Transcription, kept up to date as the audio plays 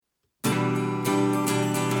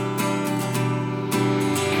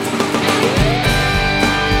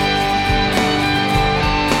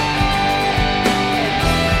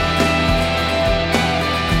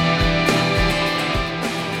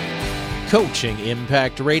Coaching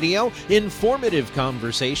Impact Radio, informative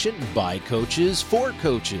conversation by coaches for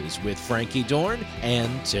coaches with Frankie Dorn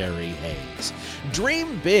and Terry Hayes.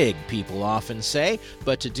 Dream big, people often say,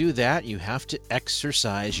 but to do that, you have to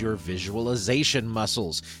exercise your visualization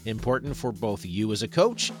muscles, important for both you as a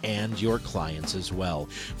coach and your clients as well.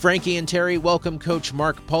 Frankie and Terry welcome Coach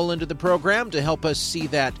Mark Poland to the program to help us see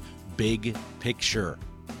that big picture.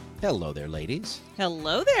 Hello there, ladies.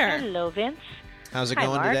 Hello there. Hello, Vince. How's it Hi,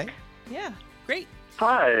 going Mark. today? Yeah, great.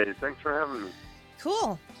 Hi, thanks for having me.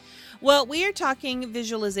 Cool. Well, we are talking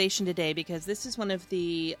visualization today because this is one of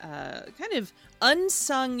the kind of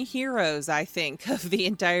unsung heroes, I think, of the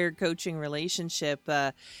entire coaching relationship.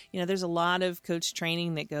 There's a lot of coach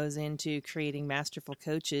training that goes into creating masterful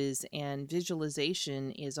coaches, and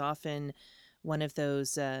visualization is often one of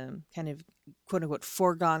those kind of quote-unquote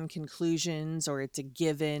foregone conclusions, or it's a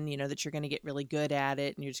given, that you're going to get really good at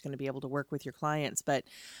it and you're just going to be able to work with your clients. But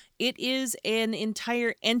it is an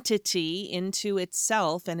entire entity into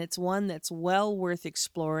itself, and it's one that's well worth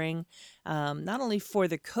exploring, not only for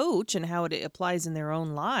the coach and how it applies in their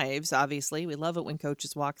own lives. Obviously, we love it when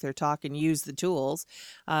coaches walk their talk and use the tools,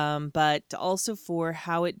 but also for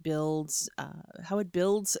how it builds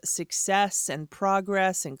success and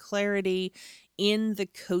progress and clarity in the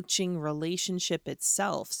coaching relationship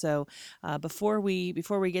itself. So before we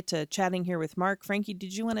get to chatting here with Mark, Frankie,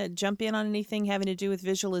 did you want to jump in on anything having to do with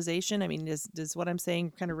visualization? I mean, does what I'm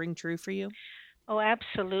saying kind of ring true for you? Oh,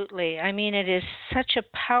 absolutely. I mean, it is such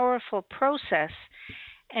a powerful process.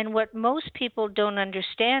 And what most people don't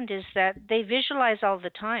understand is that they visualize all the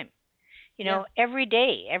time. Every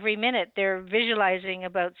day, every minute, they're visualizing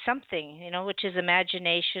about something, which is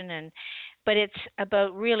imagination. But it's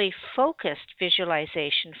about really focused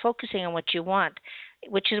visualization, focusing on what you want,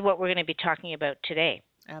 which is what we're going to be talking about today.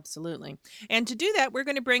 Absolutely. And to do that, we're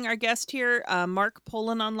going to bring our guest here, Mark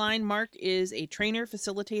Poland, online. Mark is a trainer,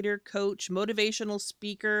 facilitator, coach, motivational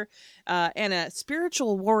speaker, and a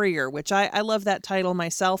spiritual warrior, which I love that title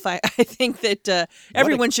myself. I think that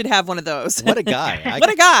everyone should have one of those. What a guy.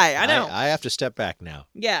 What a guy. I know. I have to step back now.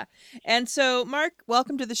 Yeah. And so, Mark,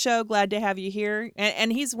 welcome to the show. Glad to have you here.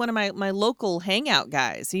 And he's one of my local hangout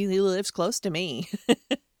guys. He lives close to me.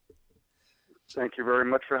 Thank you very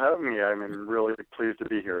much for having me. I'm really pleased to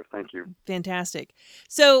be here. Thank you. Fantastic.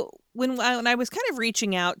 So when I was kind of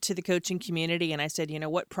reaching out to the coaching community and I said,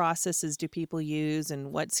 what processes do people use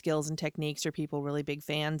and what skills and techniques are people really big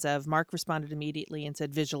fans of, Mark responded immediately and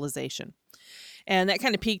said visualization. And that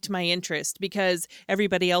kind of piqued my interest because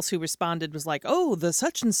everybody else who responded was like, oh, the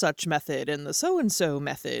such and such method and the so-and-so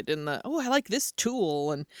method and I like this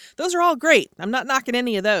tool. And those are all great. I'm not knocking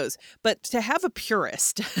any of those. But to have a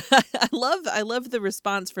purist, I love the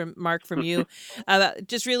response from Mark, from you.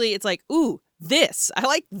 Just really, it's like, ooh, this. I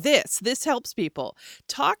like this. This helps people.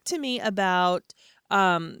 Talk to me about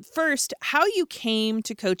first, how you came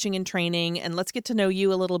to coaching and training, and let's get to know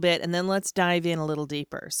you a little bit, and then let's dive in a little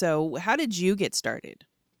deeper. So how did you get started?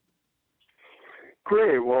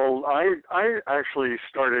 Great. Well, I actually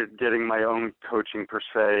started getting my own coaching per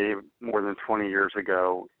se more than 20 years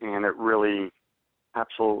ago, and it really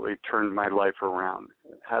absolutely turned my life around.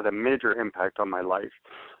 It had a major impact on my life.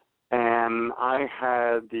 And I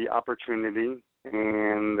had the opportunity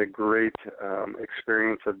and the great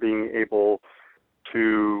experience of being able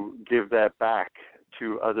to give that back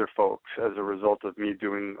to other folks as a result of me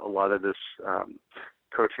doing a lot of this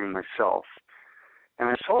coaching myself. And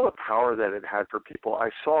I saw the power that it had for people.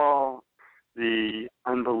 I saw the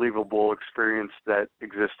unbelievable experience that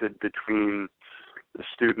existed between the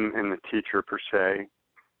student and the teacher per se,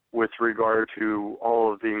 with regard to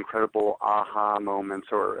all of the incredible aha moments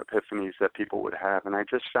or epiphanies that people would have. And I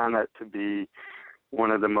just found that to be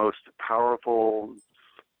one of the most powerful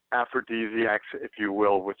aphrodisiacs, if you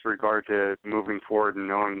will, with regard to moving forward and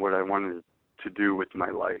knowing what I wanted to do with my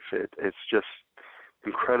life. It's just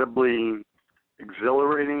incredibly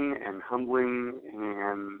exhilarating and humbling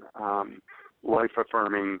and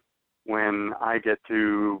life-affirming when I get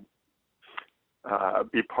to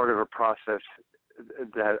be part of a process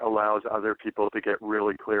that allows other people to get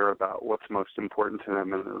really clear about what's most important to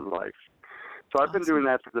them in their life. So I've been doing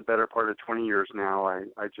that for the better part of 20 years now.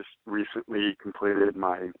 I just recently completed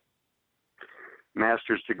my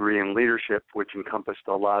master's degree in leadership, which encompassed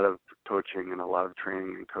a lot of coaching and a lot of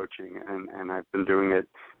training and coaching. And I've been doing it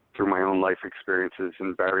through my own life experiences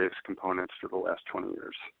in various components for the last 20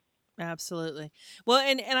 years. Absolutely. Well,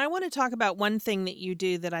 and I want to talk about one thing that you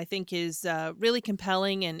do that I think is really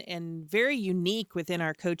compelling and very unique within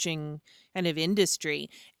our coaching kind of industry.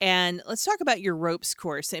 And let's talk about your ropes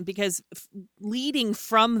course. And because leading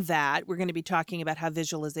from that, we're going to be talking about how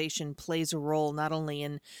visualization plays a role not only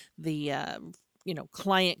in the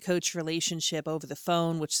client coach relationship over the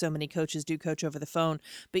phone, which so many coaches do coach over the phone,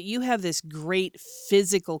 but you have this great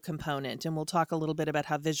physical component, and we'll talk a little bit about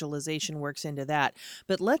how visualization works into that.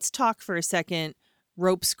 But let's talk for a second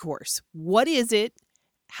ropes course. What is it?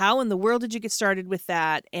 How in the world did you get started with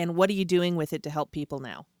that? And what are you doing with it to help people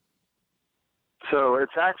now? So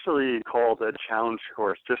it's actually called a challenge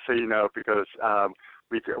course, just so you know, because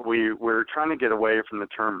we're trying to get away from the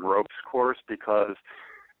term ropes course because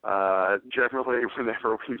generally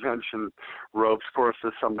whenever we mention ropes course to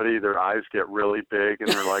somebody, their eyes get really big and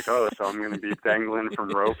they're like, oh, so I'm going to be dangling from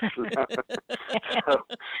ropes.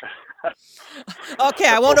 Okay,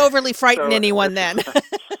 I won't overly frighten anyone then.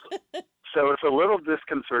 So it's a little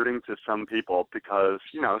disconcerting to some people because,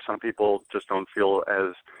 some people just don't feel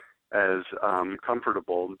as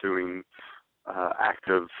comfortable doing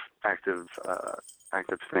active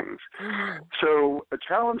things. Mm-hmm. So a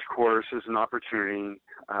challenge course is an opportunity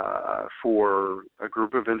for a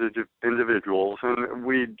group of individuals, and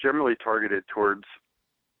we generally target it towards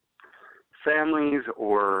families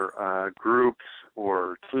or groups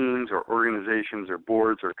or teams or organizations or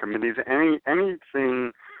boards or committees,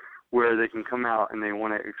 anything where they can come out and they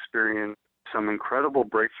want to experience some incredible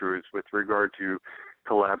breakthroughs with regard to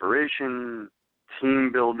collaboration, team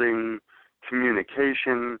building,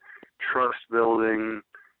 communication, trust building,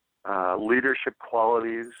 leadership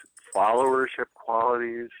qualities, followership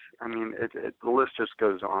qualities. I mean, the list just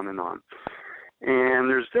goes on and on. And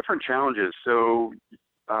there's different challenges. So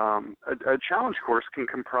a challenge course can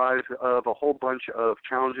comprise of a whole bunch of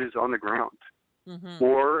challenges on the ground. Mm-hmm.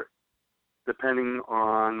 Or, depending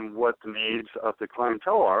on what the needs of the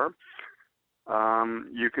clientele are,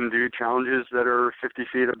 you can do challenges that are 50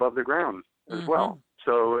 feet above the ground as Mm-hmm. well.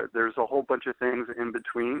 So there's a whole bunch of things in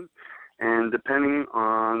between. And depending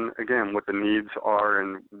on, again, what the needs are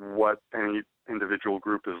and what any individual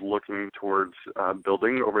group is looking towards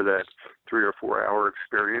building over that 3 or 4 hour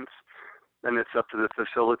experience, then it's up to the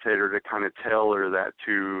facilitator to kind of tailor that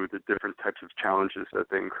to the different types of challenges that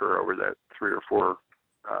they incur over that 3 or 4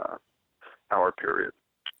 hour period.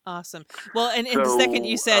 Awesome. Well, and So, the second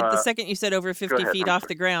you said over 50 ahead, feet I'm off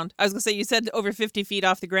the ground, I was going to say you said over 50 feet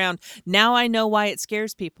off the ground. Now I know why it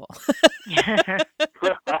scares people. Yeah,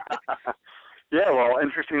 well,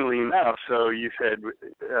 interestingly enough, so you said,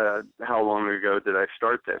 how long ago did I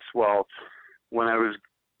start this? Well, when I was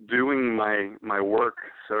doing my work,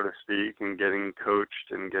 so to speak, and getting coached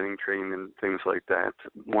and getting trained and things like that,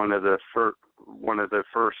 one of the first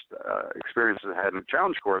experiences I had in a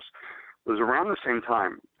challenge course was around the same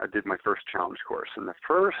time I did my first challenge course. And the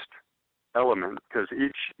first element, because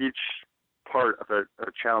each part of a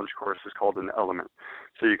challenge course is called an element.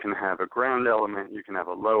 So you can have a ground element, you can have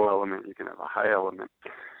a low element, you can have a high element.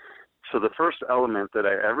 So the first element that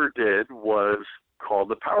I ever did was called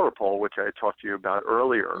the power pole, which I talked to you about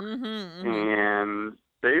earlier. Mm-hmm, mm-hmm. And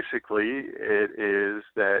basically it is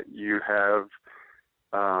that you have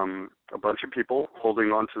a bunch of people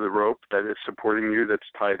holding onto the rope that is supporting you,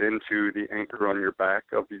 that's tied into the anchor on your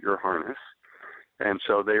back of your harness. And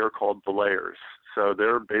so they are called belayers. So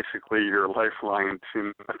they're basically your lifeline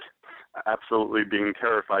to absolutely being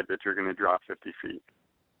terrified that you're going to drop 50 feet.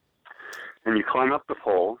 And you climb up the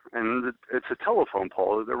pole, and it's a telephone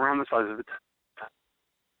pole around the size of it,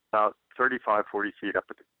 about 35, 40 feet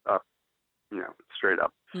up, straight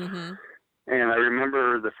up. Mm-hmm. And I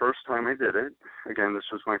remember the first time I did it, again,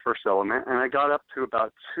 this was my first element, and I got up to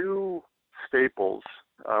about 2 staples,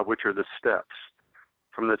 which are the steps,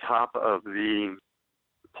 from the top of the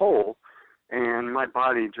pole, and my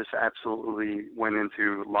body just absolutely went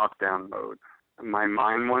into lockdown mode. My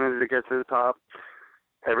mind wanted to get to the top.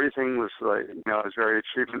 Everything was like, I was very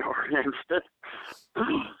achievement-oriented,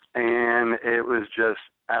 and it was just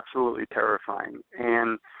absolutely terrifying.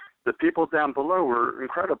 And the people down below were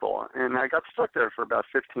incredible, and I got stuck there for about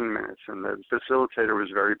 15 minutes, and the facilitator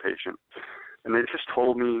was very patient. And they just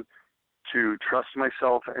told me to trust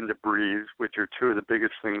myself and to breathe, which are 2 of the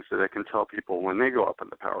biggest things that I can tell people when they go up on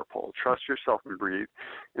the power pole. Trust yourself and breathe,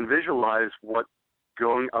 and visualize what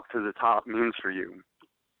going up to the top means for you.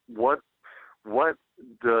 What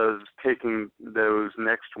does taking those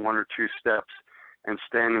next 1 or 2 steps and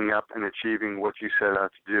standing up and achieving what you set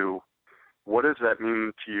out to do, what does that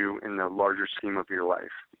mean to you in the larger scheme of your life?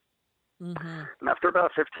 Mm-hmm. And after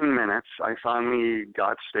about 15 minutes, I finally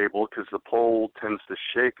got stable because the pole tends to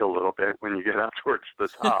shake a little bit when you get up towards the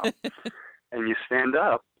top. And you stand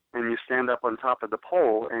up, on top of the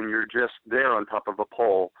pole, and you're just there on top of a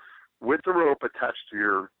pole with the rope attached to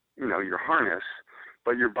your harness,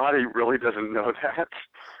 but your body really doesn't know that.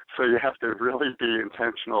 So you have to really be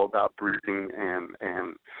intentional about breathing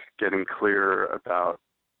and getting clear about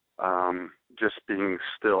just being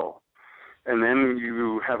still. And then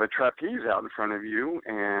you have a trapeze out in front of you,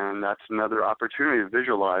 and that's another opportunity to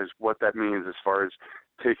visualize what that means as far as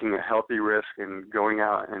taking a healthy risk and going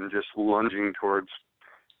out and just lunging towards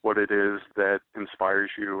what it is that inspires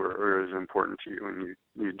you or is important to you. And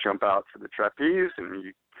you jump out for the trapeze, and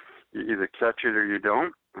you either catch it or you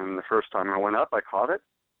don't. And the first time I went up, I caught it.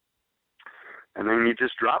 And then you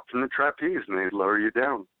just drop from the trapeze, and they lower you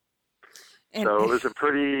down. So it was a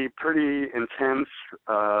pretty intense,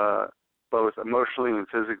 both emotionally and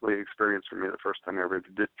physically experience for me the first time I ever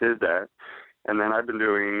did that. And then I've been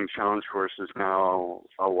doing challenge courses now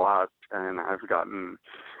a lot, and I've gotten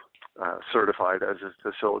certified as a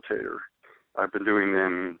facilitator. I've been doing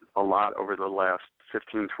them a lot over the last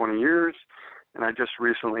 15, 20 years, and I just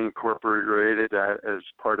recently incorporated that as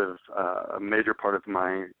part of a major part of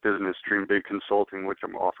my business, Dream Big Consulting, which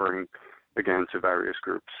I'm offering, again, to various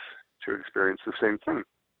groups to experience the same thing.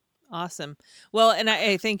 Awesome. Well, and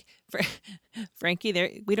I think,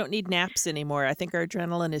 Frankie, we don't need naps anymore. I think our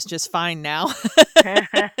adrenaline is just fine now.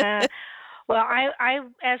 Well, I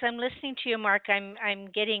as I'm listening to you, Mark, I'm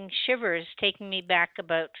getting shivers, taking me back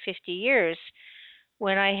about 50 years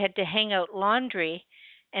when I had to hang out laundry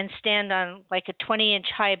and stand on like a 20-inch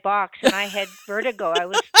high box, and I had vertigo. I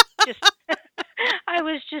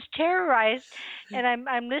was just terrorized, and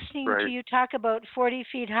I'm listening Right. to you talk about 40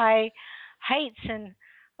 feet high heights, and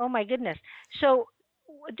oh my goodness. So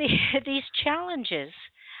these challenges,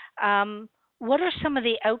 what are some of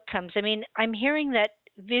the outcomes? I mean, I'm hearing that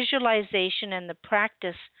visualization and the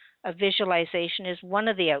practice of visualization is one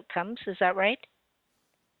of the outcomes. Is that right?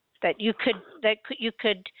 That you could.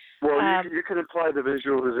 Well, you can apply the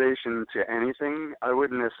visualization to anything. I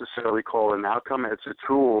wouldn't necessarily call it an outcome. It's a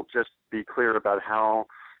tool. Just be clear about how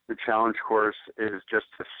the challenge course is just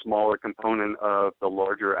a smaller component of the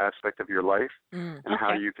larger aspect of your life, and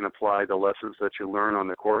how you can apply the lessons that you learn on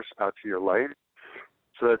the course out to your life.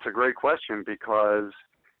 So that's a great question because,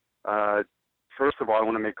 first of all, I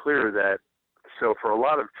want to make clear that, so for a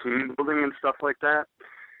lot of team building and stuff like that,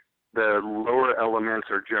 the lower elements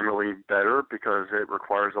are generally better because it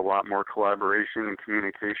requires a lot more collaboration and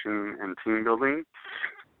communication and team building.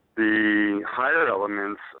 The higher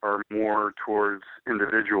elements are more towards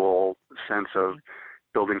individual sense of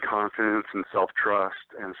building confidence and self-trust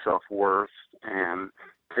and self-worth and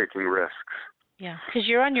taking risks. Yeah, because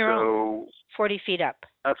you're on your own, 40 feet up.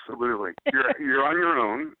 Absolutely. You're on your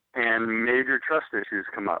own, and major trust issues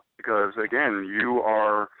come up because, again, you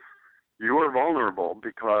are vulnerable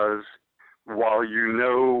because while you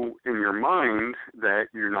know in your mind that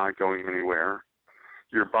you're not going anywhere,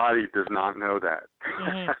 your body does not know that.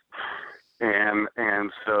 Mm-hmm.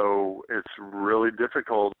 and so it's really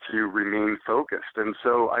difficult to remain focused. And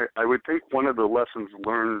so I would think one of the lessons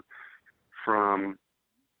learned from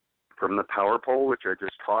the power pole, which I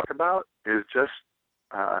just talked about, is just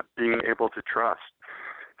being able to trust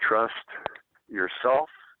yourself,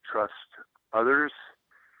 trust others,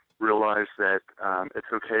 realize that it's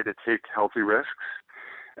okay to take healthy risks,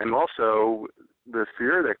 and also the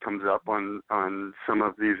fear that comes up on some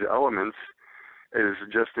of these elements is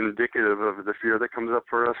just indicative of the fear that comes up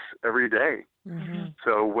for us every day. Mm-hmm.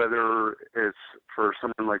 So whether it's for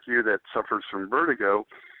someone like you that suffers from vertigo,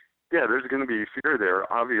 yeah, there's going to be fear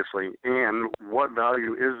there, obviously. And what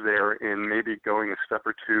value is there in maybe going a step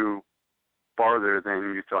or two farther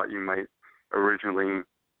than you thought you might originally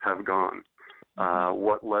have gone?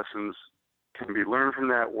 What lessons can be learned from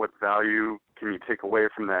that? What value can you take away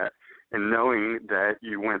from that? And knowing that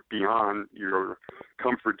you went beyond your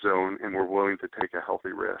comfort zone and were willing to take a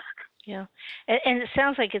healthy risk. Yeah. And it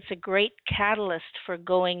sounds like it's a great catalyst for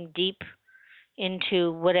going deep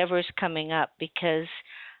into whatever's coming up, because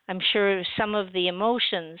I'm sure some of the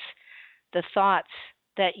emotions, the thoughts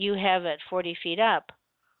that you have at 40 feet up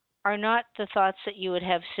are not the thoughts that you would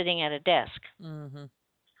have sitting at a desk. Mm-hmm.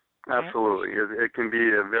 Absolutely. It can be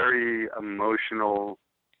a very emotional,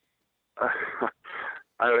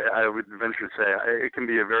 I would venture to say, it can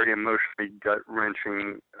be a very emotionally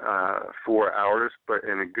gut-wrenching 4 hours, but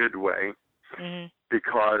in a good way, mm-hmm.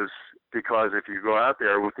 because if you go out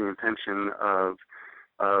there with the intention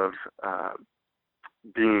of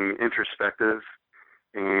being introspective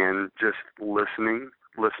and just listening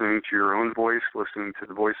listening to your own voice, listening to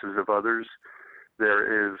the voices of others,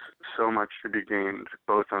 there is so much to be gained,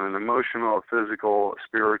 both on an emotional, physical,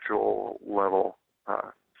 spiritual level,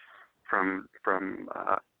 from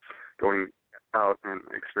going out and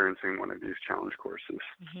experiencing one of these challenge courses.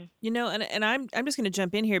 Mm-hmm. You know, and I'm just going to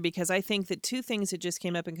jump in here because I think that two things that just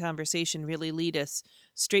came up in conversation really lead us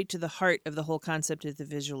straight to the heart of the whole concept of the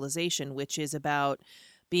visualization, which is about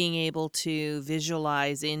being able to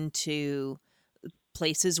visualize into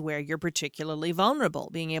places where you're particularly vulnerable,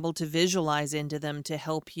 being able to visualize into them to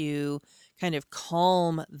help you kind of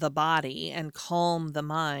calm the body and calm the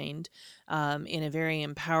mind in a very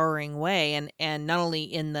empowering way. And not only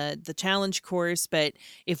in the challenge course, but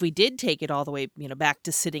if we did take it all the way, back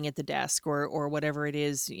to sitting at the desk or whatever it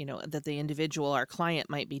is, that the individual, our client,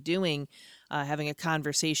 might be doing, having a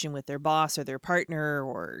conversation with their boss or their partner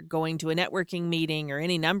or going to a networking meeting or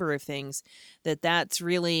any number of things, that's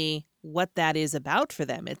really what that is about for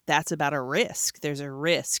them. That's about a risk. There's a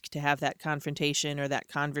risk to have that confrontation or that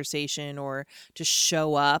conversation or to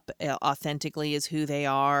show up authentically as who they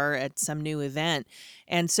are at some new event.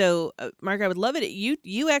 And so, Mark, I would love it.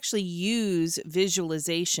 You actually use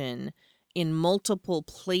visualization in multiple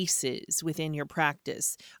places within your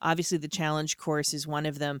practice. Obviously, the challenge course is one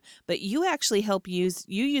of them, but you actually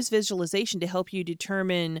use visualization to help you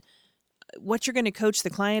determine what you're going to coach the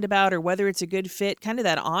client about or whether it's a good fit, kind of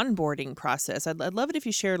that onboarding process. I'd love it if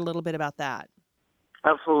you shared a little bit about that.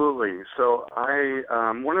 Absolutely. So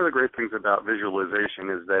one of the great things about visualization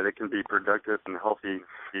is that it can be productive and healthy,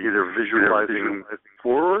 either visualizing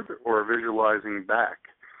forward or visualizing back.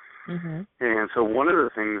 Mm-hmm. And so one of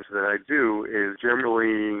the things that I do is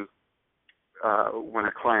generally when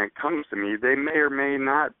a client comes to me, they may or may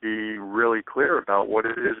not be really clear about what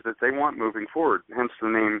it is that they want moving forward, hence the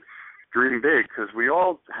name Dream Big, because we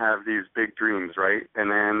all have these big dreams, right?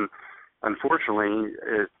 And then, unfortunately,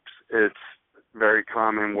 it's very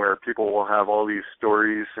common where people will have all these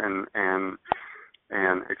stories and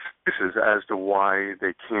excuses as to why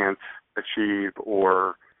they can't achieve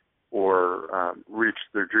or reach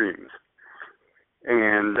their dreams.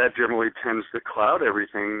 And that generally tends to cloud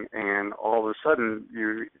everything, and all of a sudden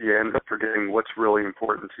you end up forgetting what's really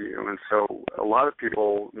important to you. And so a lot of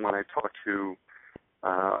people, when I talk to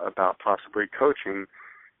about possibly coaching,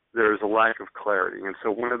 there's a lack of clarity. And so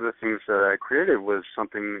one of the things that I created was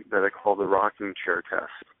something that I call the rocking chair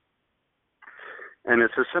test. And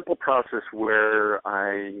it's a simple process where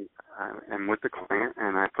I am with the client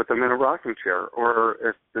and I put them in a rocking chair, or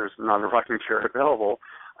if there's not a rocking chair available,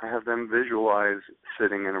 I have them visualize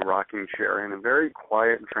sitting in a rocking chair in a very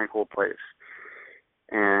quiet and tranquil place.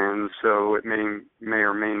 And so it may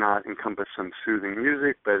or may not encompass some soothing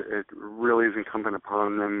music, but it really is incumbent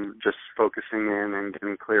upon them just focusing in and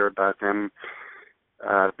getting clear about them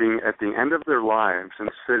being at the end of their lives and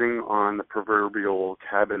sitting on the proverbial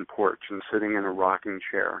cabin porch and sitting in a rocking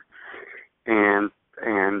chair and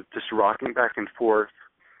just rocking back and forth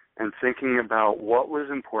and thinking about what was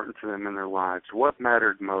important to them in their lives, what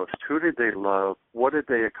mattered most, who did they love, what did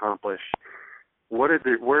they accomplish, where did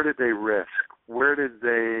they risk, where did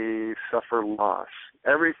they suffer loss,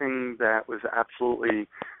 everything that was absolutely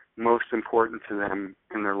most important to them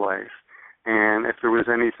in their life. And if there was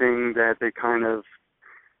anything that they kind of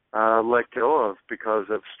let go of because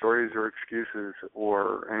of stories or excuses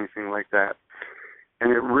or anything like that.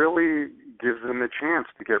 And it really gives them a chance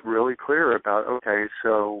to get really clear about, okay,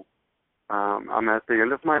 so I'm at the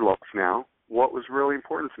end of my life now. What was really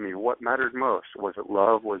important to me? What mattered most? Was it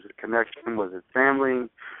love? Was it connection? Was it family?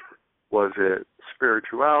 Was it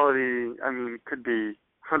spirituality? I mean, it could be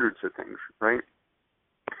hundreds of things, right?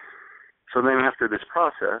 So then after this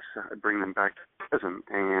process, I bring them back to the present.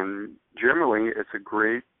 And generally, it's a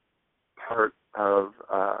great part of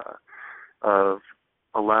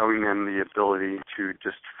allowing them the ability to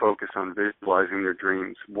just focus on visualizing their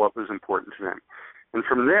dreams, what was important to them. And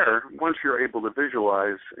from there, once you're able to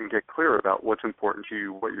visualize and get clear about what's important to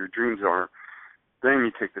you, what your dreams are, then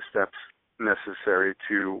you take the steps necessary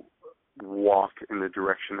to walk in the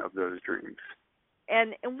direction of those dreams.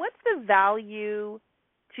 And what's the value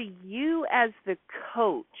to you as the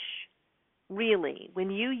coach, really?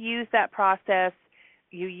 When you use that process,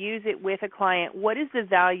 you use it with a client, what is the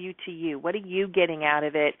value to you? What are you getting out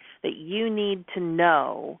of it that you need to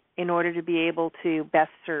know in order to be able to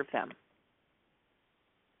best serve them?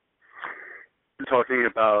 Talking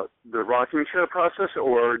about the rocking chair process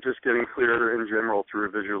or just getting clear in general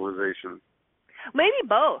through visualization? Maybe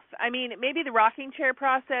both. I mean, maybe the rocking chair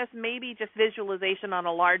process, maybe just visualization on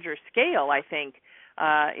a larger scale, I think,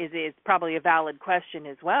 is probably a valid question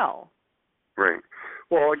as well. Right.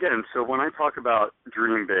 Well, again, so when I talk about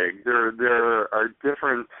dream big, there are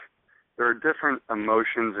different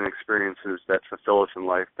emotions and experiences that fulfill us in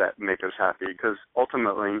life that make us happy, because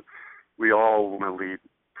ultimately we all want to lead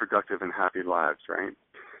productive and happy lives, right?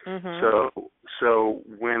 Mm-hmm. So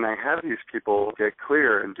when I have these people get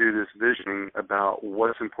clear and do this visioning about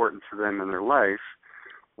what's important for them in their life,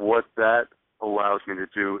 what that allows me to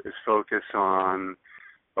do is focus on,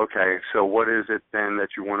 okay, so what is it then that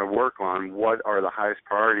you want to work on? What are the highest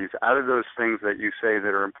priorities? Out of those things that you say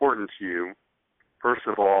that are important to you, first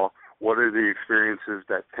of all, what are the experiences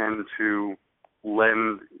that tend to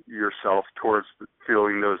lend yourself towards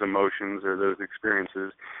feeling those emotions or those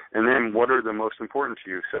experiences? And then what are the most important to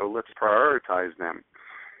you? So let's prioritize them.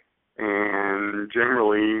 And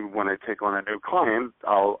generally, when I take on a new client,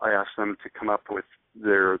 I ask them to come up with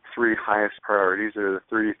their 3 highest priorities, or the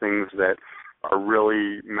 3 things that are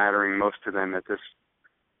really mattering most to them at this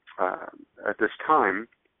time.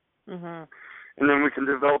 Mm-hmm. And then we can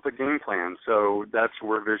develop a game plan. So that's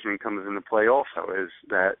where vision comes into play also, is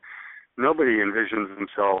that nobody envisions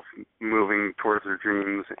themselves moving towards their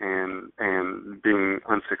dreams and being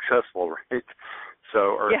unsuccessful, right?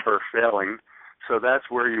 So, or failing. So that's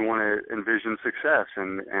where you want to envision success.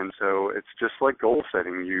 And so it's just like goal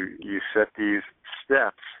setting. You set these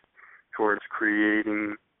steps towards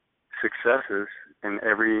creating successes in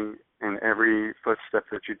every footstep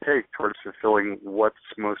that you take towards fulfilling what's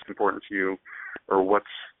most important to you, or what's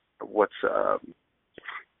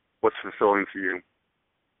fulfilling to you.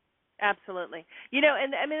 Absolutely.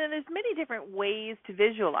 And I mean, there's many different ways to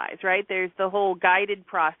visualize, right? There's the whole guided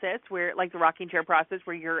process, where, like the rocking chair process,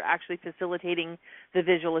 where you're actually facilitating the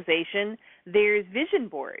visualization. There's vision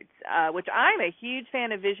boards, which I'm a huge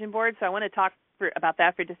fan of vision boards, so I want to talk about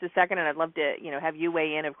that for just a second, and I'd love to, have you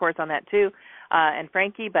weigh in, of course, on that too, and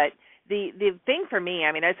Frankie. But the thing for me,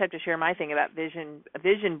 I mean, I just have to share my thing about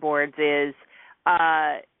vision boards is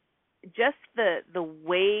just the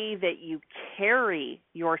way that you carry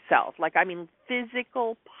yourself. Like, I mean,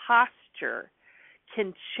 physical posture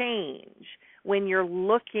can change when you're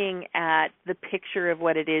looking at the picture of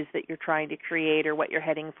what it is that you're trying to create, or what you're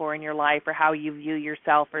heading for in your life, or how you view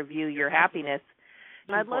yourself or view your happiness.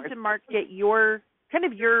 And I'd love to, Mark, get your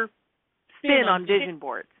spin on vision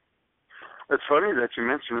boards. It's funny that you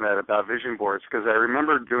mentioned that about vision boards, because I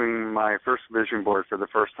remember doing my first vision board for the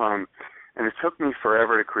first time, and it took me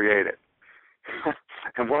forever to create it.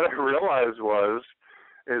 And what I realized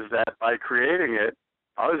is that by creating it,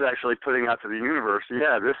 I was actually putting out to the universe,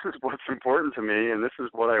 this is what's important to me, and this is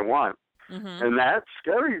what I want. Mm-hmm. And that's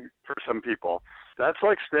scary for some people. That's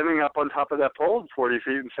like standing up on top of that pole 40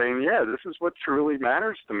 feet and saying, this is what truly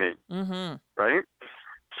matters to me, mm-hmm. right?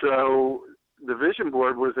 So the vision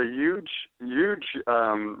board was a huge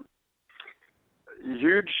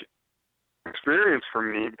experience for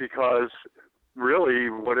me, because really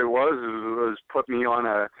what it was put me on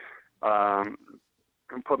a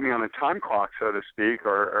time clock, so to speak,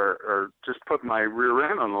 or just put my rear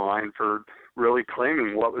end on the line for really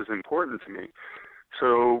claiming what was important to me.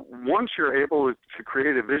 So once you're able to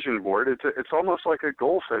create a vision board, it's almost like a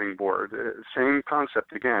goal-setting board. Same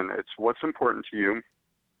concept again. It's what's important to you,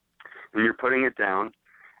 and you're putting it down,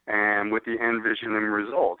 and with the end vision and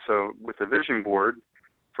result. So with the vision board,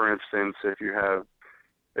 for instance,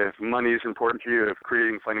 if money is important to you, if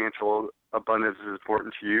creating financial abundance is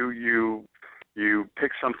important to you, you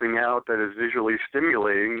pick something out that is visually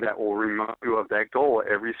stimulating that will remind you of that goal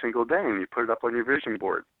every single day, and you put it up on your vision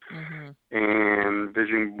board. Mm-hmm. And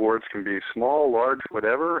vision boards can be small, large,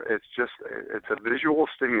 whatever. It's a visual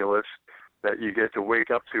stimulus that you get to wake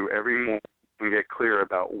up to every morning and get clear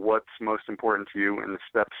about what's most important to you and the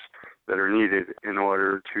steps that are needed in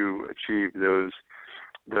order to achieve those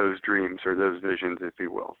dreams, or those visions, if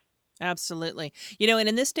you will. Absolutely. And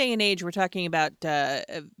in this day and age, we're talking about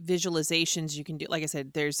visualizations you can do. Like I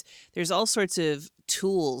said, there's all sorts of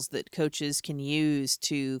tools that coaches can use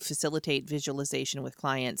to facilitate visualization with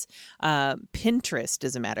clients. Pinterest,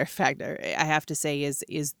 as a matter of fact, I have to say, is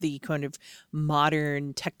the kind of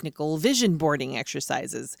modern technical vision boarding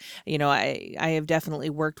exercises. I have definitely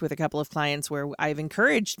worked with a couple of clients where I've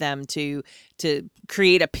encouraged them to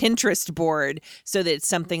create a Pinterest board, so that it's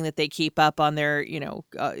something that they keep up on their,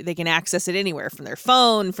 they can access it anywhere, from their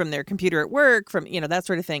phone, from their computer at work, from, that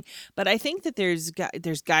sort of thing. But I think that there's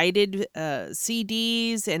guided CDs.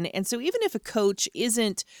 And so even if a coach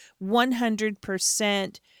isn't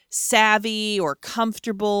 100% savvy or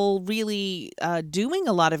comfortable really doing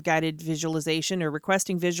a lot of guided visualization or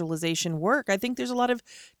requesting visualization work, I think there's a lot of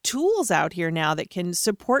tools out here now that can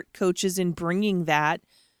support coaches in bringing that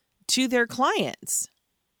to their clients.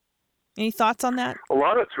 Any thoughts on that? A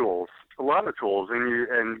lot of tools. a lot of tools,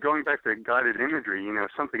 and going back to guided imagery,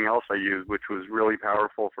 something else I used, which was really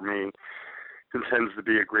powerful for me, and tends to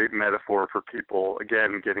be a great metaphor for people,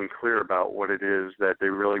 again, getting clear about what it is that they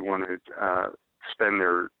really want to spend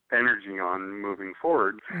their energy on moving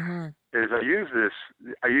forward, is I use this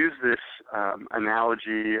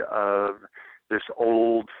analogy of this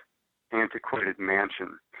old, antiquated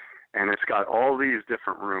mansion, and it's got all these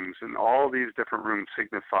different rooms, and all these different rooms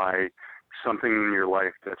signify something in your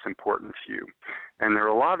life that's important to you. And there are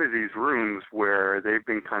a lot of these rooms where they've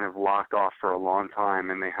been kind of locked off for a long time,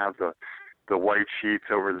 and they have the white sheets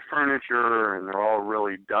over the furniture, and they're all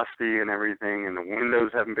really dusty and everything, and the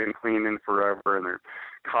windows haven't been cleaned in forever, and there are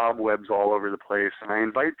cobwebs all over the place. And I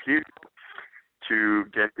invite people to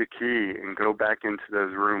get the key and go back into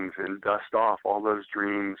those rooms and dust off all those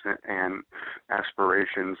dreams and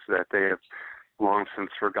aspirations that they have long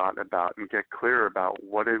since forgotten about, and get clear about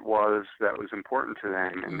what it was that was important to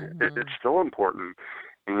them, and it's still important.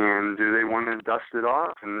 And do they want to dust it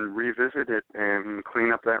off and revisit it and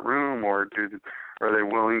clean up that room, or are they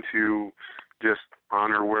willing to just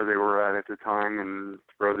honor where they were at the time and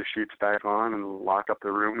throw the sheets back on and lock up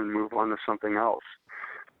the room and move on to something else?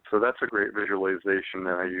 So that's a great visualization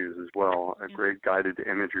that I use as well, a great guided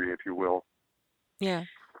imagery, if you will. Yeah.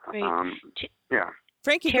 Great. Yeah.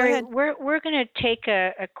 Frankie, Terry, go ahead. we're going to take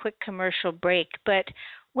a quick commercial break, but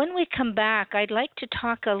when we come back, I'd like to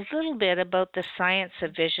talk a little bit about the science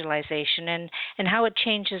of visualization and how it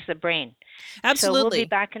changes the brain. Absolutely. So we'll be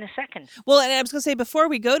back in a second. Well, and I was going to say, before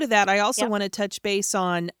we go to that, I also want to touch base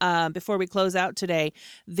on, before we close out today,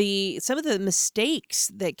 some of the mistakes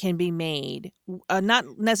that can be made,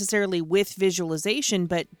 not necessarily with visualization,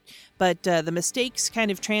 but the mistakes kind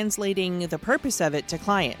of translating the purpose of it to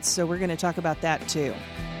clients. So we're going to talk about that too.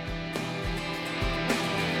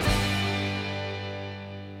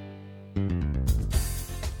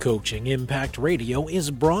 Coaching Impact Radio is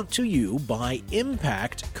brought to you by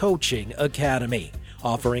Impact Coaching Academy,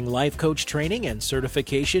 offering life coach training and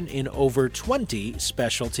certification in over 20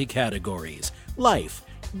 specialty categories: life,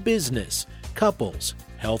 business, couples,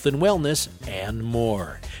 health and wellness, and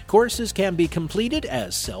more. Courses can be completed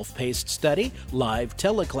as self-paced study, live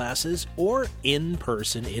teleclasses, or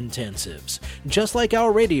in-person intensives. Just like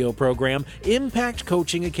our radio program, Impact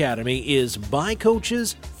Coaching Academy is by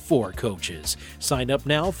coaches for coaches. Sign up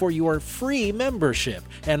now for your free membership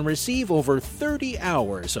and receive over 30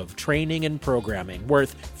 hours of training and programming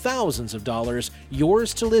worth thousands of dollars,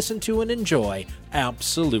 yours to listen to and enjoy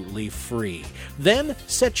absolutely free. Then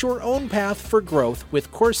set your own path for growth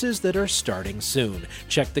with courses that are starting soon.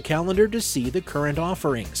 Check the calendar to see the current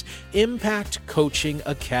offerings. Impact Coaching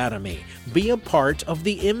Academy. Be a part of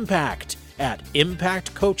the impact at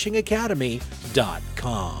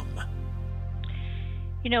impactcoachingacademy.com.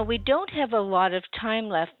 We don't have a lot of time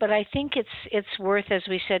left, but I think it's worth, as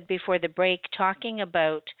we said before the break, talking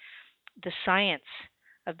about the science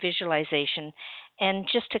of visualization. And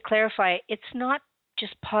just to clarify, it's not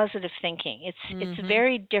just positive thinking. It's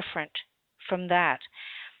very different from that.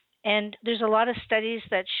 And there's a lot of studies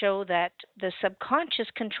that show that the subconscious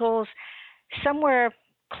controls somewhere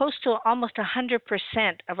close to almost 100%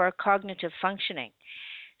 of our cognitive functioning.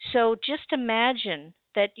 So just imagine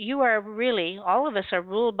that you are really, all of us are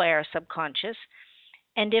ruled by our subconscious,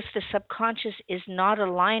 and if the subconscious is not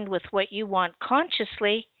aligned with what you want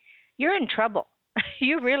consciously, you're in trouble.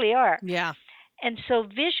 You really are. Yeah. And so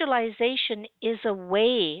visualization is a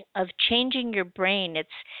way of changing your brain.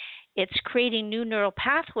 It's creating new neural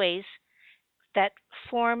pathways that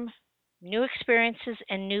form new experiences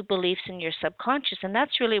and new beliefs in your subconscious, and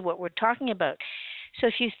that's really what we're talking about. So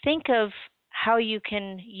if you think of how you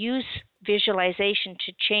can use visualization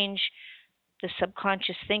to change the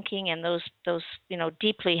subconscious thinking and those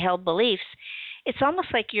deeply held beliefs, it's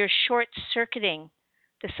almost like you're short-circuiting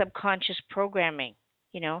the subconscious programming,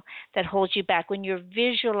 that holds you back when you're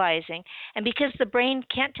visualizing. And because the brain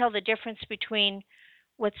can't tell the difference between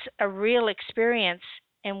what's a real experience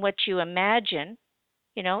and what you imagine,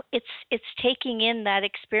 it's taking in that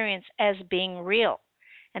experience as being real,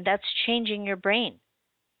 and that's changing your brain.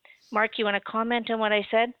 Mark, you want to comment on what I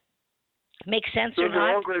said? Make sense or not? Those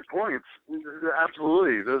are all great points.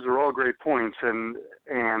 Absolutely, those are all great points. And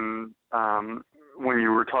when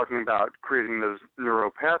you were talking about creating those neural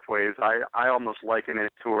pathways, I almost liken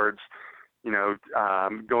it towards,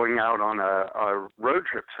 going out on a road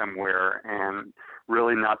trip somewhere and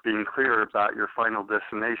really not being clear about your final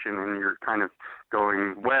destination, and you're kind of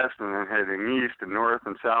going west and then heading east and north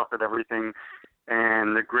and south and everything.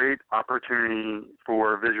 And the great opportunity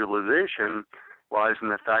for visualization lies in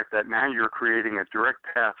the fact that now you're creating a direct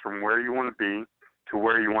path from where you want to be to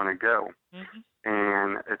where you want to go.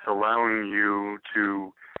 and it's allowing you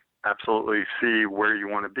to absolutely see where you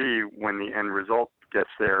want to be when the end result gets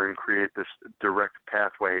there and create this direct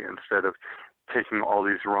pathway instead of taking all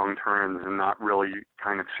these wrong turns and not really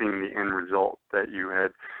kind of seeing the end result that you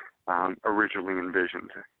had originally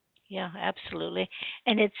envisioned. Yeah, absolutely.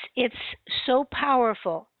 And it's so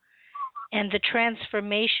powerful. And the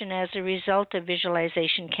transformation as a result of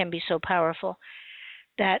visualization can be so powerful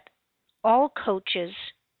that all coaches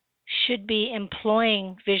should be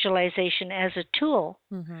employing visualization as a tool,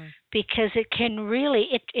 because it can really,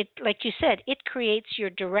 it like you said, it creates your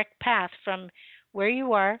direct path from where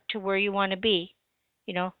you are to where you want to be.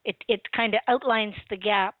 You know, it kind of outlines the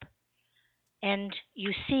gap, and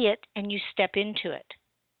you see it and you step into it.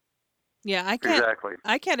 Yeah, Exactly.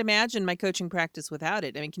 I can't imagine my coaching practice without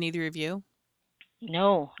it. I mean, can either of you?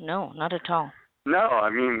 No, not at all. No, I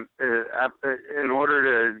mean, in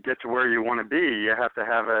order to get to where you want to be, you have to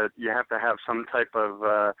have some type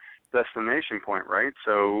of destination point, right?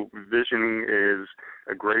 So visioning is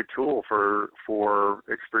a great tool for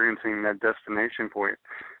experiencing that destination point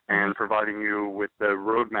and providing you with the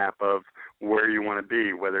roadmap of where you want to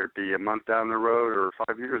be, whether it be a month down the road or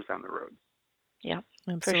 5 years down the road. Yeah,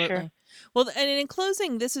 absolutely. For sure. Well, and in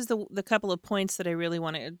closing, this is the couple of points that I really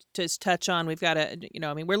want to touch on. We've got to,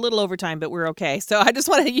 I mean, we're a little over time, but we're okay. So I just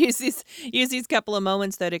want to use these couple of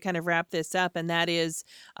moments though to kind of wrap this up, and that is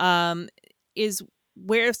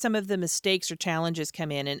where some of the mistakes or challenges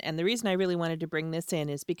come in. And the reason I really wanted to bring this in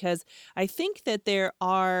is because I think that there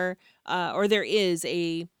are there is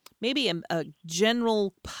maybe a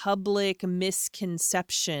general public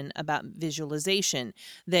misconception about visualization,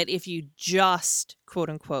 that if you just,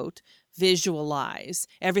 quote unquote, visualize,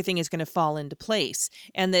 everything is going to fall into place.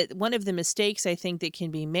 And that one of the mistakes I think that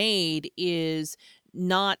can be made is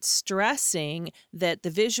not stressing that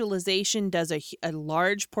the visualization does a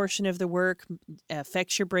large portion of the work,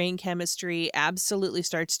 affects your brain chemistry, absolutely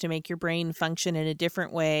starts to make your brain function in a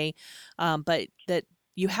different way, but that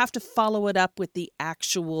you have to follow it up with the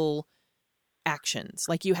actual actions.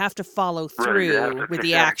 Like you have to follow through with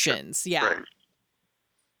the actions. Yeah. Right.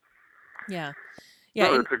 Yeah.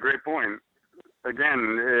 No, that's a great point.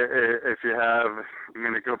 Again, if you have, I'm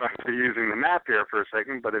going to go back to using the map here for a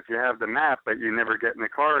second, but if you have the map but you never get in the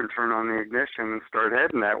car and turn on the ignition and start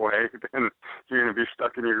heading that way, then you're going to be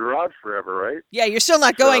stuck in your garage forever, right? Yeah, you're still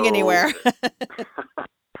not going anywhere.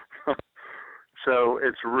 So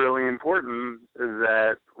it's really important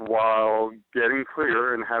that while getting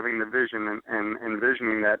clear and having the vision and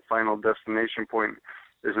envisioning that final destination point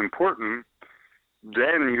is important,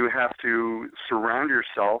 then you have to surround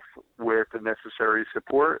yourself with the necessary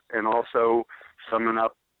support and also summon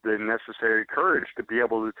up the necessary courage to be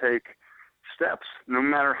able to take steps, no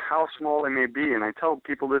matter how small they may be. And I tell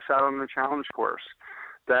people this out on the challenge course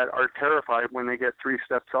that are terrified when they get 3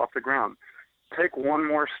 steps off the ground. Take one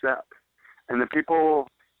more step. And the people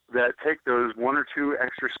that take those 1 or 2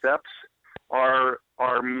 extra steps are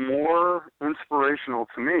more inspirational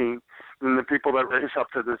to me than the people that race up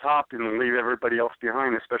to the top and leave everybody else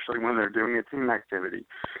behind, especially when they're doing a team activity.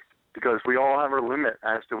 Because we all have our limit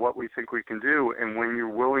as to what we think we can do, and when you're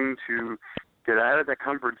willing to get out of that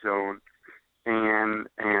comfort zone and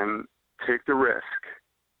take the risk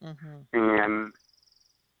and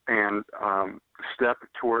step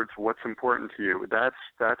towards what's important to you, that's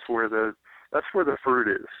where the fruit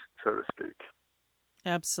is, so to speak.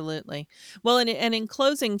 Absolutely. Well, and in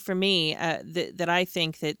closing for me, that I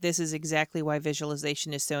think that this is exactly why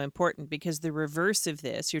visualization is so important, because the reverse of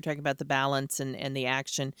this, you're talking about the balance and the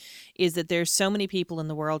action, is that there's so many people in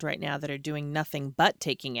the world right now that are doing nothing but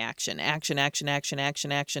taking action,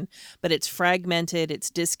 but it's fragmented, it's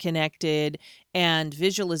disconnected, and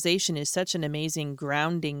visualization is such an amazing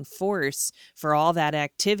grounding force for all that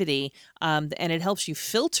activity, and it helps you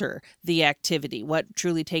filter the activity, what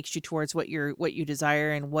truly takes you towards what you desire,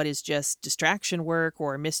 and what is just distraction work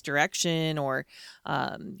or misdirection or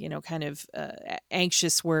kind of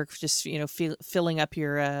anxious work, just filling up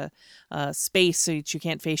your space so that you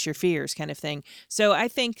can't face your fears, kind of thing. So I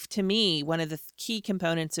think, to me, one of the key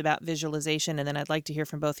components about visualization, and then I'd like to hear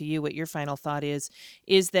from both of you what your final thought is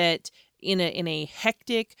that in a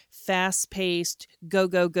hectic, fast-paced, go,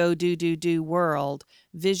 do world,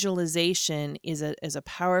 visualization is a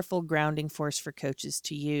powerful grounding force for coaches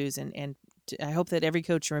to use, and I hope that every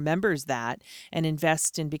coach remembers that and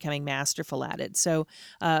invests in becoming masterful at it. So,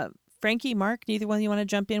 Frankie, Mark, neither one of you want to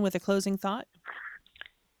jump in with a closing thought?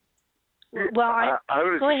 Well,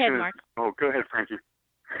 go ahead, Mark. Oh, go ahead, Frankie.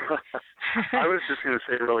 I was just going to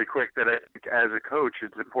say really quick that I think as a coach,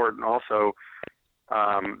 it's important also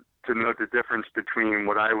to note the difference between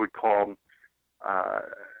what I would call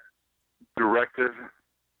directive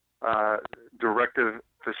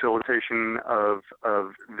facilitation of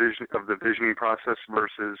the visioning process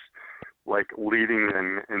versus like leading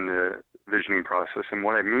them in the visioning process. And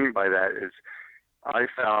what I mean by that is I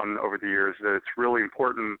found over the years that it's really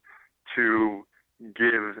important to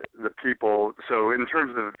give the people, so in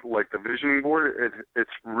terms of like the visioning board,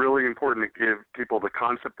 it's really important to give people the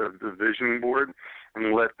concept of the visioning board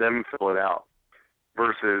and let them fill it out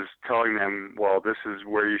versus telling them, well, this is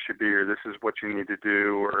where you should be or this is what you need to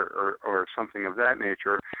do or something of that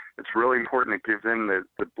nature. It's really important to give them the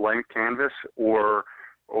blank canvas or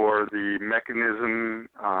the mechanism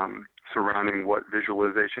surrounding what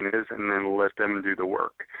visualization is, and then let them do the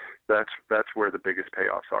work. That's where the biggest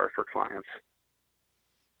payoffs are for clients.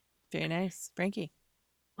 Very nice. Frankie?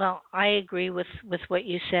 Well, I agree with what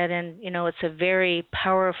you said, and, it's a very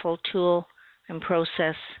powerful tool and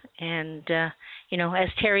process. And, as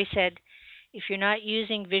Terry said, if you're not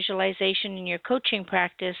using visualization in your coaching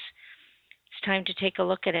practice, it's time to take a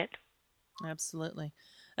look at it. Absolutely.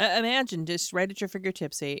 Imagine just right at your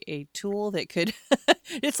fingertips a tool that could,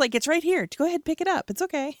 it's like, it's right here. Go ahead and pick it up. It's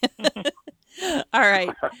okay. All right.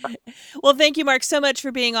 Well, thank you, Mark, so much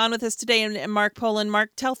for being on with us today. And Mark Poland. Mark,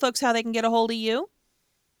 tell folks how they can get a hold of you.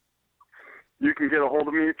 You can get a hold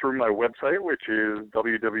of me through my website, which is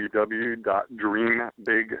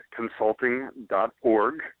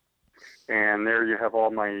www.dreambigconsulting.org. And there you have all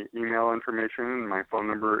my email information. My phone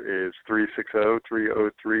number is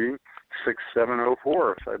 360-303-6704.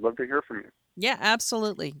 So I'd love to hear from you. Yeah,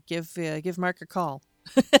 absolutely. Give Mark a call.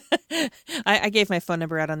 I gave my phone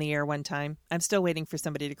number out on the air one time. I'm still waiting for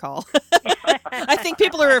somebody to call. I think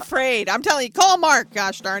people are afraid. I'm telling you, call Mark.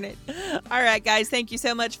 Gosh darn it. All right, guys. Thank you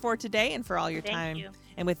so much for today and for all your time. Thank you.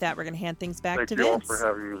 And with that, we're going to hand things back to Thank you all Vince. for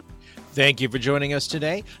having me. Thank you for joining us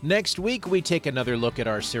today. Next week, we take another look at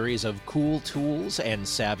our series of cool tools and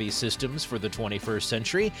savvy systems for the 21st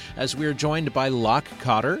century as we're joined by Locke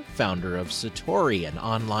Cotter, founder of Satori, an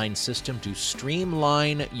online system to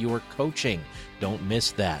streamline your coaching. Don't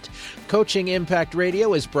miss that. Coaching Impact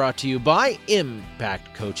Radio is brought to you by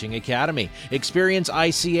Impact Coaching Academy. Experience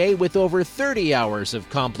ICA with over 30 hours of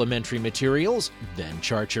complimentary materials. Then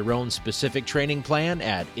chart your own specific training plan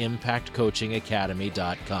at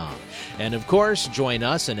impactcoachingacademy.com. And of course, join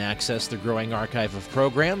us and access the growing archive of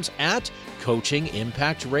programs at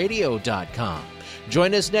coachingimpactradio.com.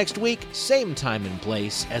 Join us next week, same time and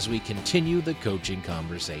place, as we continue the coaching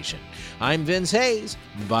conversation. I'm Vince Hayes.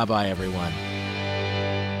 Bye-bye, everyone.